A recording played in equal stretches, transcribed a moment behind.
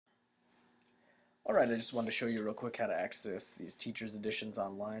Alright, I just wanted to show you real quick how to access these teachers editions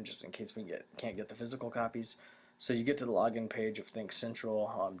online, just in case we can't get the physical copies. So you get to the login page of Think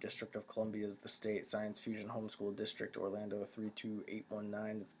Central, District of Columbia is the state, Science Fusion Homeschool District, Orlando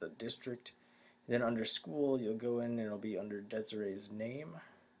 32819 is the district. Then under school, you'll go in and it'll be under Desiree's name.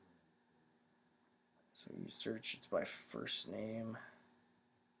 So you search, it's by first name.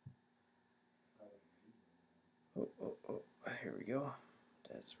 Here we go.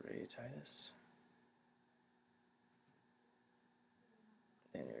 Desiree Titus.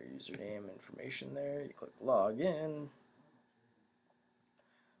 And your username information there. You click login.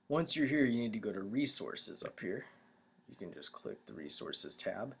 Once you're here, you need to go to resources up here. You can just click the resources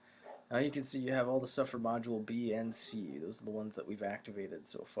tab. Now you can see you have all the stuff for module B and C. Those are the ones that we've activated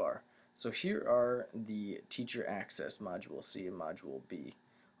so far. So here are the teacher access module C and module B.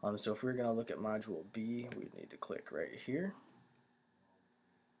 So if we're going to look at module B, we need to click right here.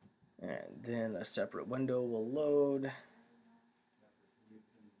 And then a separate window will load.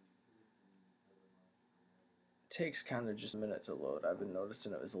 Takes kind of just a minute to load. I've been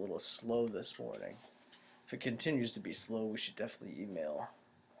noticing it was a little slow this morning. If it continues to be slow, we should definitely email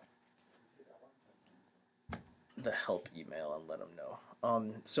the help email and let them know.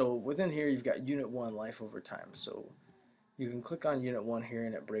 So within here you've got Unit 1 Life Over Time. So you can click on Unit 1 here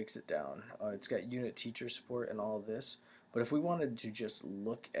and it breaks it down. It's got unit teacher support and all of this. But if we wanted to just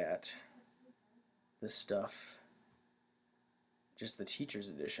look at this stuff, just the teacher's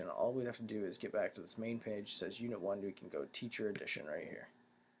edition, all we'd have to do is get back to this main page. It says Unit 1, we can go teacher edition right here.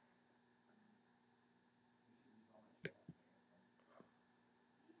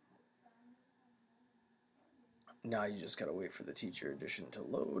 Now you just gotta wait for the teacher edition to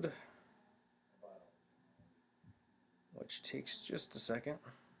load, which takes just a second.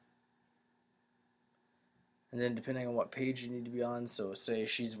 And then depending on what page you need to be on, so say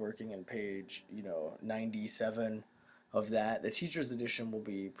she's working in page 97 of that, the teacher's edition will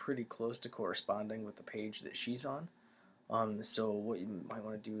be pretty close to corresponding with the page that she's on. So what you might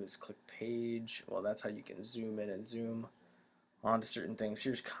want to do is click page. Well, that's how you can zoom in and zoom onto certain things.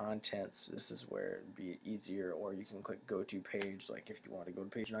 Here's contents. This is where it'd be easier, or you can click go to page, like if you want to go to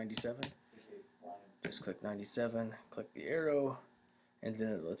page 97. Just click 97, click the arrow, and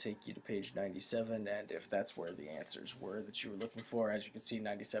then it'll take you to page 97, and if that's where the answers were that you were looking for, as you can see,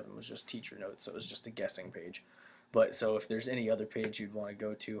 97 was just teacher notes, so it was just a guessing page. But so if there's any other page you'd want to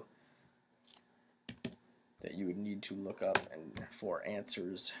go to that you would need to look up and for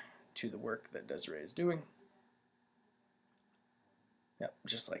answers to the work that Desiree is doing, yep,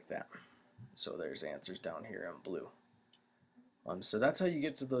 just like that. So there's answers down here in blue. So that's how you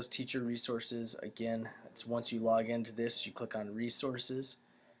get to those teacher resources. Again, it's once you log into this, you click on resources,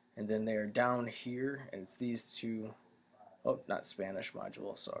 and then they're down here, and it's these two. Oh, not Spanish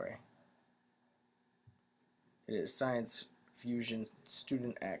module, sorry. It is Science Fusion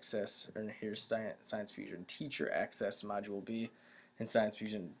Student Access, and here's Science Fusion Teacher Access Module B, and Science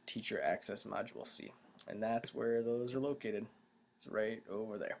Fusion Teacher Access Module C. And that's where those are located. It's right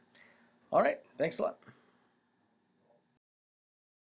over there. Alright, thanks a lot.